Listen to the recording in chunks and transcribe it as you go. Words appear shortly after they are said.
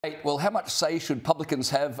Well, how much say should publicans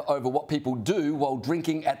have over what people do while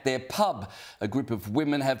drinking at their pub? A group of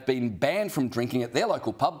women have been banned from drinking at their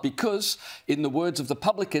local pub because, in the words of the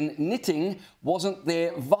publican, knitting wasn't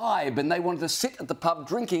their vibe and they wanted to sit at the pub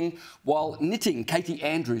drinking while knitting. Katie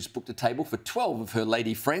Andrews booked a table for 12 of her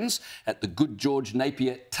lady friends at the Good George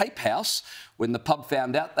Napier Tape House. When the pub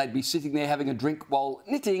found out they'd be sitting there having a drink while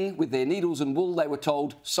knitting with their needles and wool, they were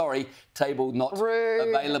told, sorry, table not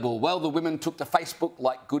available. Well, the women took to Facebook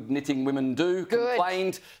like good knitting women do,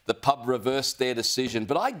 complained, the pub reversed their decision.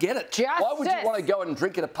 But I get it. Why would you want to go and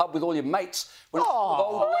drink at a pub with all your mates when it's full of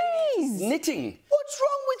old ladies knitting? What's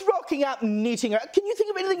wrong with rocking up and knitting? Can you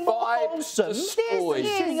think of anything more wholesome?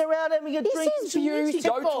 Sitting around having a drink. This is beautiful.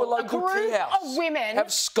 Go to a local tea house. Of women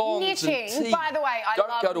have scones knitting. and tea. By the way, I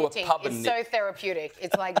love go to knitting. A pub it's and so therapeutic.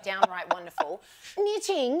 It's like downright wonderful.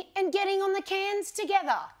 Knitting and getting on the cans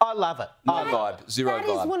together. I love it. No vibe. Zero vibe.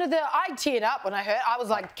 That is one of the... I teared up when I heard. I was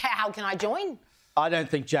like, how can I join? I don't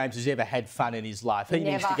think James has ever had fun in his life. He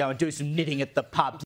needs to go and do some knitting at the pub.